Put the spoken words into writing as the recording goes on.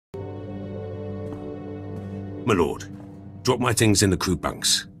My lord, drop my things in the crew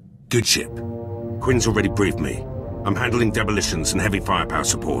bunks. Good ship. Quinn's already briefed me. I'm handling demolitions and heavy firepower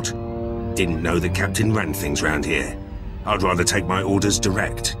support. Didn't know the captain ran things round here. I'd rather take my orders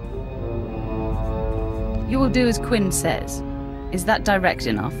direct. You will do as Quinn says. Is that direct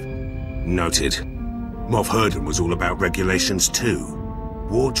enough? Noted. Moff Herden was all about regulations too.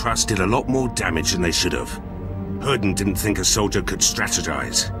 War Trust did a lot more damage than they should have. Herden didn't think a soldier could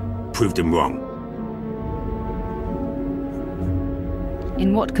strategize. Proved him wrong.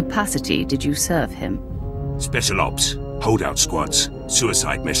 In what capacity did you serve him? Special ops, holdout squads,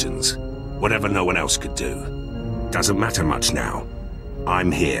 suicide missions. Whatever no one else could do. Doesn't matter much now.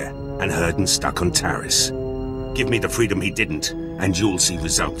 I'm here, and Herden's stuck on Taris. Give me the freedom he didn't, and you'll see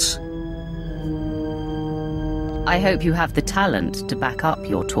results. I hope you have the talent to back up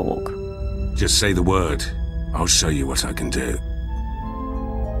your talk. Just say the word. I'll show you what I can do.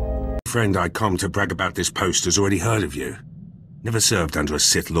 Friend I come to brag about this post has already heard of you. Never served under a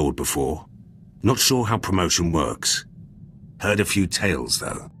Sith Lord before. Not sure how promotion works. Heard a few tales,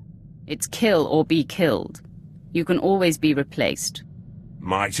 though. It's kill or be killed. You can always be replaced.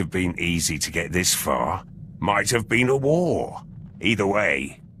 Might have been easy to get this far. Might have been a war. Either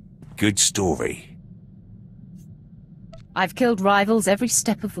way, good story. I've killed rivals every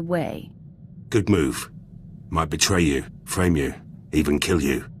step of the way. Good move. Might betray you, frame you, even kill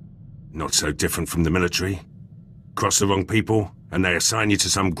you. Not so different from the military. Cross the wrong people, and they assign you to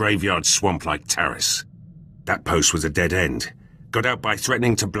some graveyard swamp like Taris. That post was a dead end. Got out by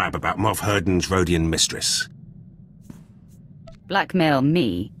threatening to blab about Moff Herden's Rhodian mistress. Blackmail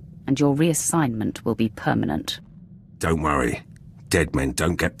me, and your reassignment will be permanent. Don't worry. Dead men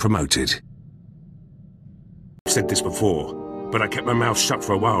don't get promoted. I've said this before, but I kept my mouth shut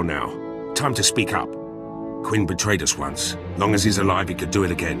for a while now. Time to speak up. Quinn betrayed us once. Long as he's alive, he could do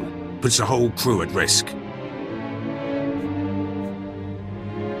it again. Puts the whole crew at risk.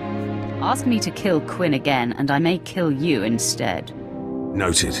 Ask me to kill Quinn again, and I may kill you instead.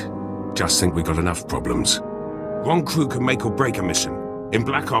 Noted. Just think we got enough problems. One crew can make or break a mission. In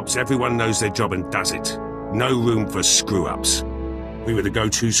Black Ops, everyone knows their job and does it. No room for screw-ups. We were the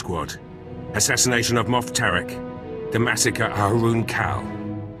go-to squad. Assassination of Moff Tarek. The massacre at Haroun Kal.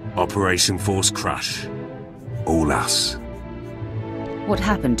 Operation Force Crush. All us. What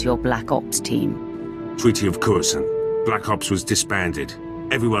happened to your Black Ops team? Treaty of Coruscant. Black Ops was disbanded.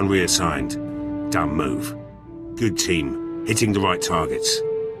 Everyone reassigned. Dumb move. Good team. Hitting the right targets.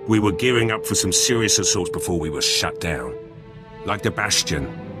 We were gearing up for some serious assaults before we were shut down. Like the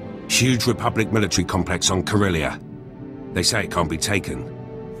Bastion. Huge Republic military complex on Corellia. They say it can't be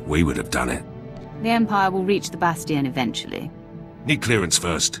taken. We would have done it. The Empire will reach the Bastion eventually. Need clearance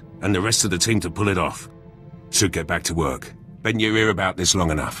first, and the rest of the team to pull it off. Should get back to work. Been your ear about this long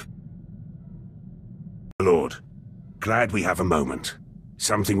enough. Lord, glad we have a moment.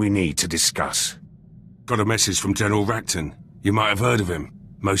 Something we need to discuss. Got a message from General Racton. You might have heard of him.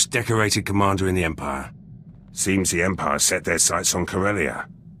 Most decorated commander in the Empire. Seems the Empire set their sights on Corellia.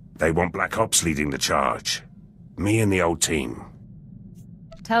 They want Black Ops leading the charge. Me and the old team.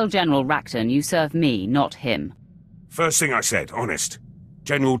 Tell General Racton you serve me, not him. First thing I said, honest.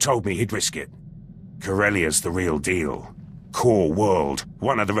 General told me he'd risk it. Corellia's the real deal. Core world,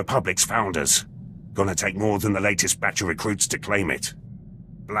 one of the Republic's founders. Gonna take more than the latest batch of recruits to claim it.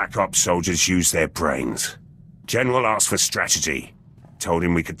 Black Ops soldiers use their brains. General asked for strategy. Told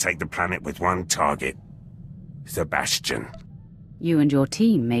him we could take the planet with one target. The Bastion. You and your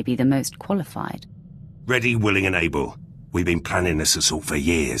team may be the most qualified. Ready, willing and able. We've been planning this assault for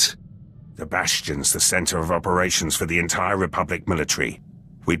years. The Bastion's the center of operations for the entire Republic military.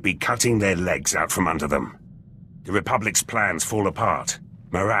 We'd be cutting their legs out from under them. The Republic's plans fall apart.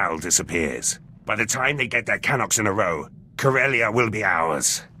 Morale disappears. By the time they get their cannons in a row, Corellia will be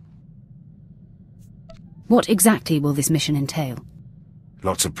ours. What exactly will this mission entail?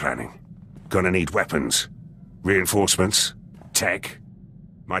 Lots of planning. Gonna need weapons, reinforcements, tech.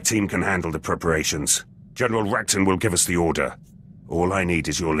 My team can handle the preparations. General Racton will give us the order. All I need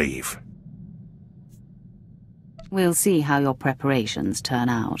is your leave. We'll see how your preparations turn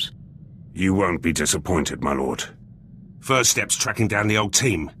out. You won't be disappointed, my lord. First step's tracking down the old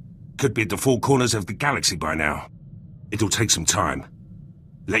team. Could be at the four corners of the galaxy by now. It'll take some time.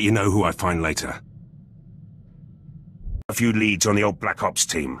 Let you know who I find later. A few leads on the old Black Ops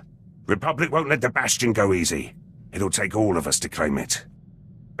team. Republic won't let the Bastion go easy. It'll take all of us to claim it.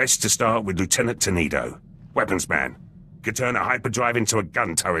 Best to start with Lieutenant Tenedo. Weapons man. Could turn a hyperdrive into a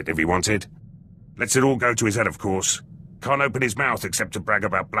gun turret if he wanted. Lets it all go to his head, of course. Can't open his mouth except to brag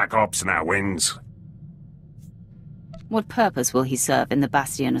about Black Ops and our wins. What purpose will he serve in the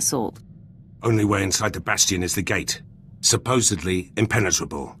Bastion assault? Only way inside the Bastion is the gate. Supposedly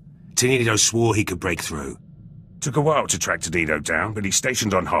impenetrable. Tenedo swore he could break through. Took a while to track Tenedo down, but he's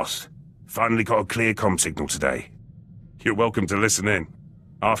stationed on Hoth. Finally got a clear comm signal today. You're welcome to listen in.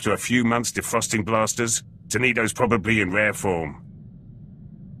 After a few months defrosting blasters, Tenedo's probably in rare form.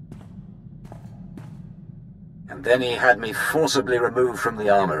 And then he had me forcibly removed from the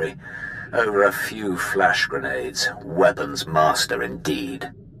armory. Over a few flash grenades. Weapons master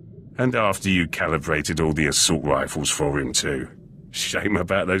indeed. And after you calibrated all the assault rifles for him too. Shame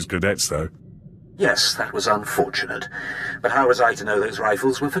about those cadets though. Yes, that was unfortunate. But how was I to know those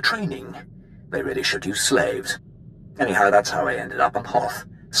rifles were for training? They really should use slaves. Anyhow, that's how I ended up on Hoth.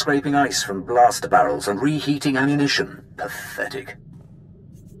 Scraping ice from blaster barrels and reheating ammunition. Pathetic.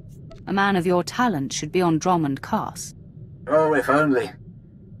 A man of your talent should be on Drummond Cass. Oh, if only.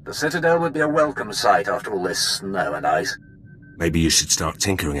 The Citadel would be a welcome sight after all this snow and ice. Maybe you should start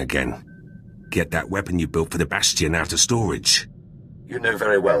tinkering again. Get that weapon you built for the Bastion out of storage. You know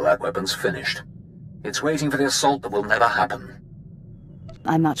very well that weapon's finished. It's waiting for the assault that will never happen.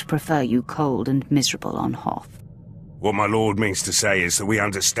 I much prefer you cold and miserable on Hoth. What my lord means to say is that we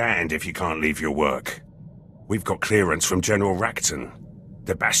understand if you can't leave your work. We've got clearance from General Racton.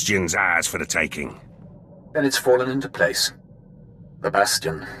 The Bastion's ours for the taking. Then it's fallen into place. The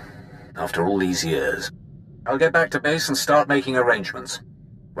Bastion. After all these years. I'll get back to base and start making arrangements.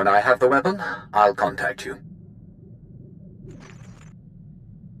 When I have the weapon, I'll contact you.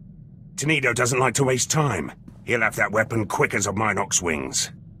 Tenedo doesn't like to waste time. He'll have that weapon quick as a Minox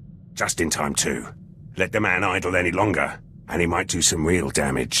wings. Just in time too. Let the man idle any longer, and he might do some real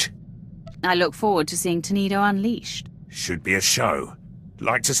damage. I look forward to seeing Tenedo unleashed. Should be a show.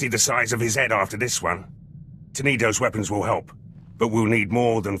 Like to see the size of his head after this one. Tenedo's weapons will help, but we'll need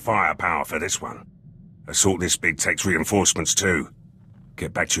more than firepower for this one. Assault this big takes reinforcements too.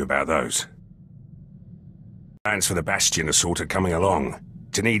 Get back to you about those. Plans for the Bastion assault are coming along.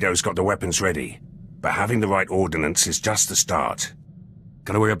 Tenedo's got the weapons ready, but having the right ordnance is just the start.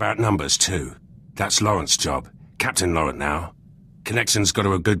 Gotta worry about numbers too. That's Laurent's job. Captain Laurent now. Connection's got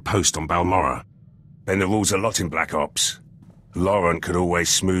her a good post on Balmorra. Then the rules a lot in Black Ops. Laurent could always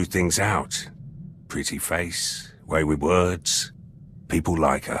smooth things out. Pretty face, way with words. People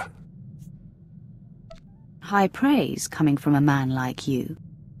like her. High praise coming from a man like you.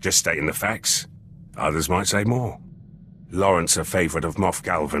 Just stating the facts. Others might say more. Laurent's a favourite of Moff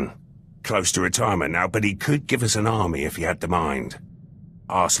Galvan. Close to retirement now, but he could give us an army if he had the mind.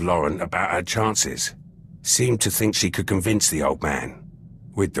 Asked Laurent about her chances. Seemed to think she could convince the old man.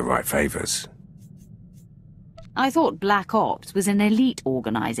 With the right favours. I thought Black Ops was an elite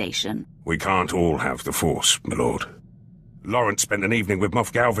organization. We can't all have the Force, my lord. Laurent spent an evening with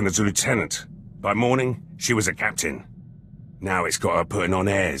Moff Galvan as a lieutenant. By morning, she was a captain. Now it's got her putting on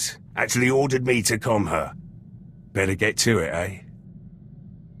airs. Actually ordered me to comm her. Better get to it, eh?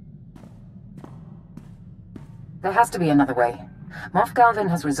 There has to be another way. Moff Galvan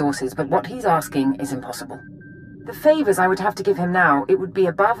has resources, but what he's asking is impossible. The favors I would have to give him now, it would be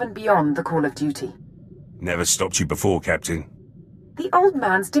above and beyond the call of duty. Never stopped you before, Captain. The old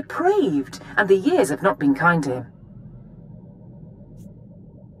man's depraved, and the years have not been kind to him.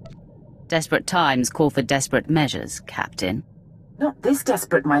 Desperate times call for desperate measures, Captain. Not this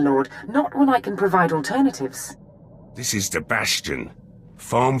desperate, my lord. Not when I can provide alternatives. This is the Bastion.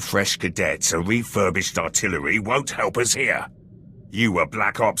 Farm-fresh cadets and refurbished artillery won't help us here. You were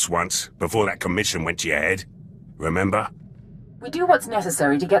Black Ops once, before that commission went to your head. Remember? We do what's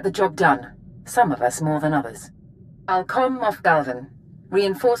necessary to get the job done. Some of us more than others. I'll comm Moff Galvan.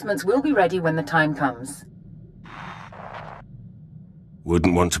 Reinforcements will be ready when the time comes.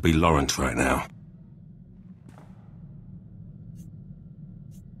 Wouldn't want to be Laurent right now.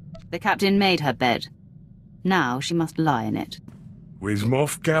 The captain made her bed. Now she must lie in it. With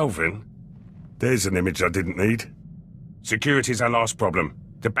Moff Galvan? There's an image I didn't need. Security's our last problem.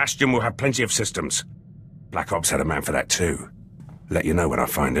 The Bastion will have plenty of systems. Black Ops had a man for that too. Let you know when I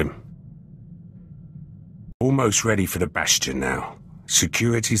find him. Almost ready for the Bastion now.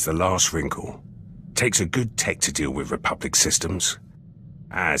 Security's the last wrinkle. Takes a good tech to deal with Republic systems.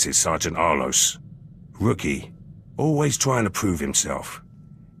 As is Sergeant Arlos. Rookie. Always trying to prove himself.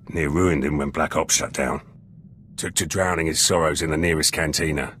 Near ruined him when Black Ops shut down. Took to drowning his sorrows in the nearest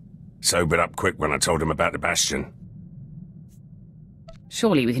cantina. Sobered up quick when I told him about the Bastion.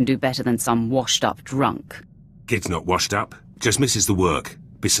 Surely we can do better than some washed-up drunk. Kid's not washed up. Just misses the work.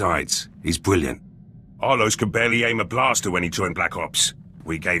 Besides, he's brilliant. Arlos could barely aim a blaster when he joined Black Ops.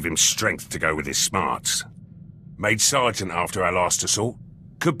 We gave him strength to go with his smarts. Made Sergeant after our last assault.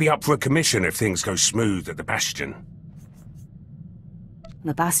 Could be up for a commission if things go smooth at the Bastion.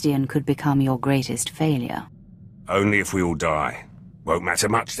 The Bastion could become your greatest failure. Only if we all die. Won't matter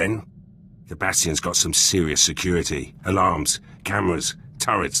much then. The Bastion's got some serious security. Alarms, cameras,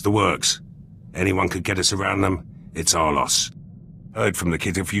 turrets, the works. Anyone could get us around them, it's our loss. Heard from the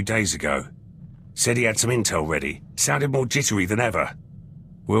kid a few days ago. Said he had some intel ready. Sounded more jittery than ever.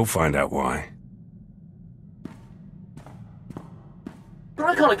 We'll find out why. But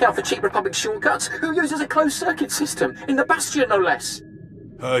I can't account for cheap Republic shortcuts. Who uses a closed-circuit system? In the Bastion, no less.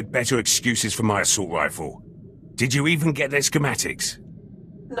 Heard better excuses for my assault rifle. Did you even get their schematics?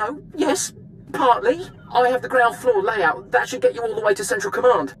 No, yes, partly. I have the ground floor layout. That should get you all the way to Central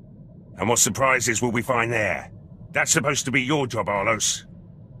Command. And what surprises will we find there? That's supposed to be your job, Arlos.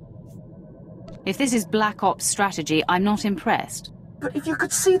 If this is Black Ops strategy, I'm not impressed. But if you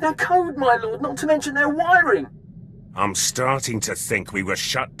could see their code, my lord, not to mention their wiring. I'm starting to think we were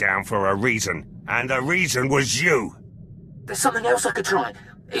shut down for a reason, and the reason was you. There's something else I could try.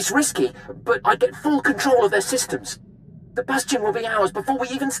 It's risky, but I'd get full control of their systems. The Bastion will be ours before we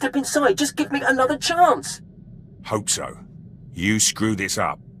even step inside. Just give me another chance. Hope so. You screw this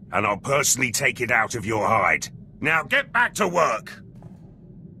up, and I'll personally take it out of your hide. Now get back to work!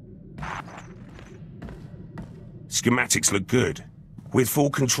 Schematics look good. With full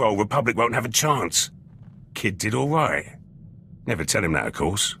control, Republic won't have a chance. Kid did all right. Never tell him that, of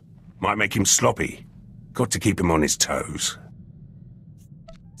course. Might make him sloppy. Got to keep him on his toes.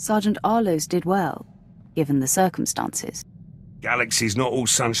 Sergeant Arlos did well, given the circumstances. Galaxy's not all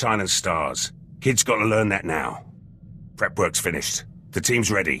sunshine and stars. Kid's got to learn that now. Prep work's finished. The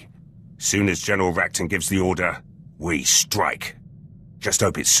team's ready. Soon as General Racton gives the order, we strike. Just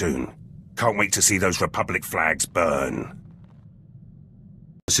hope it's soon. Can't wait to see those Republic flags burn.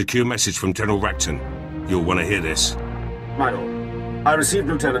 A secure message from General Racton. You'll want to hear this. My lord, I received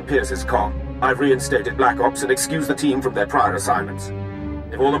Lieutenant Pierce's comm. I've reinstated Black Ops and excused the team from their prior assignments.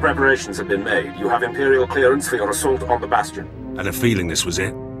 If all the preparations have been made, you have Imperial clearance for your assault on the Bastion. Had a feeling this was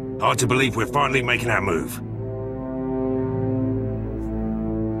it. Hard to believe we're finally making our move.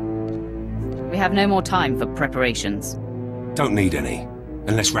 We have no more time for preparations. Don't need any,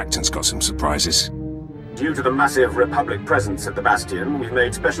 unless Racton's got some surprises. Due to the massive Republic presence at the Bastion, we've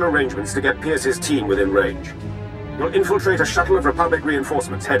made special arrangements to get Pierce's team within range. You'll infiltrate a shuttle of Republic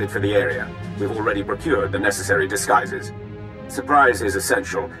reinforcements headed for the area. We've already procured the necessary disguises. Surprise is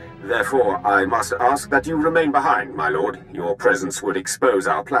essential. Therefore, I must ask that you remain behind, my lord. Your presence would expose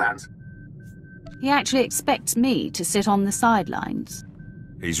our plans. He actually expects me to sit on the sidelines.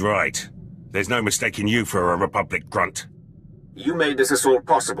 He's right. There's no mistaking you for a Republic grunt. You made this assault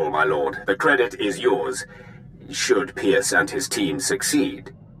possible, my lord. The credit is yours, should Pierce and his team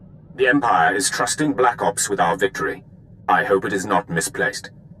succeed. The Empire is trusting Black Ops with our victory. I hope it is not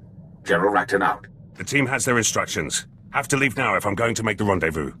misplaced. General Racton out. The team has their instructions. Have to leave now if I'm going to make the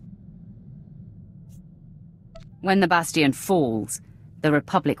rendezvous. When the Bastion falls, the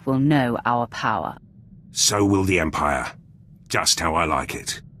Republic will know our power. So will the Empire. Just how I like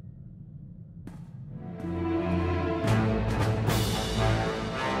it.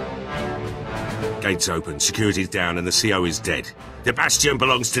 Gates open, security's down, and the CO is dead. The Bastion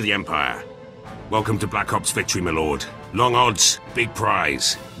belongs to the Empire. Welcome to Black Ops victory, my lord. Long odds, big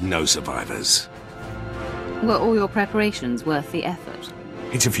prize, no survivors. Were all your preparations worth the effort?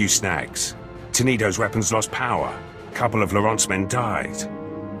 Hit a few snags. Tenido's weapons lost power. A couple of Laurent's men died.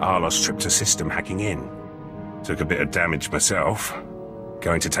 Arlos tripped a system hacking in. Took a bit of damage myself.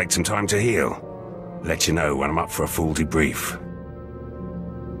 Going to take some time to heal. Let you know when I'm up for a full debrief.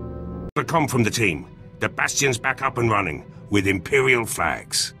 A comm from the team. The Bastion's back up and running, with Imperial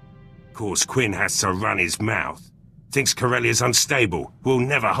flags. Of course, Quinn has to run his mouth. Thinks Corellia's unstable, will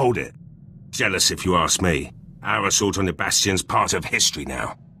never hold it. Jealous if you ask me. Our assault on the Bastion's part of history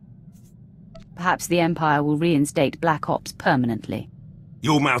now. Perhaps the Empire will reinstate Black Ops permanently.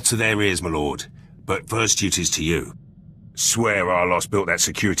 Your mouth to their ears, my lord. But first duty's to you. Swear Arlos built that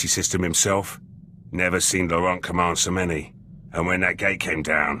security system himself. Never seen Laurent command so many. And when that gate came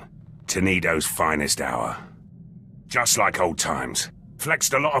down, Tenido's finest hour. Just like old times.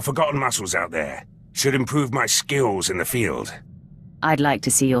 Flexed a lot of forgotten muscles out there. Should improve my skills in the field. I'd like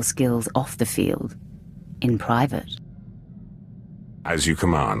to see your skills off the field. In private. As you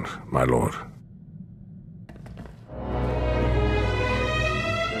command, my lord.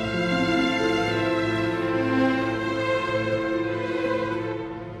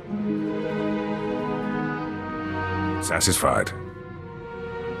 Satisfied.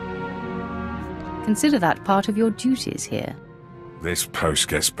 Consider that part of your duties here. This post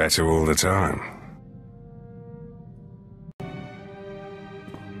gets better all the time.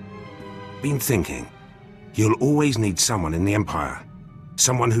 Been thinking, you'll always need someone in the Empire.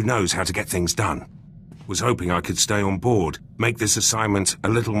 Someone who knows how to get things done. Was hoping I could stay on board, make this assignment a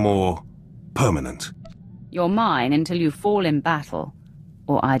little more permanent. You're mine until you fall in battle,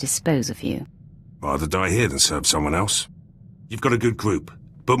 or I dispose of you. Rather die here than serve someone else. You've got a good group,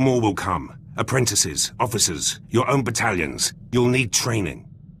 but more will come. Apprentices, officers, your own battalions. You'll need training.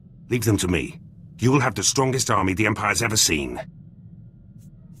 Leave them to me. You'll have the strongest army the Empire's ever seen.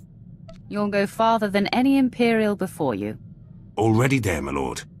 You'll go farther than any Imperial before you. Already there, my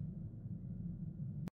lord.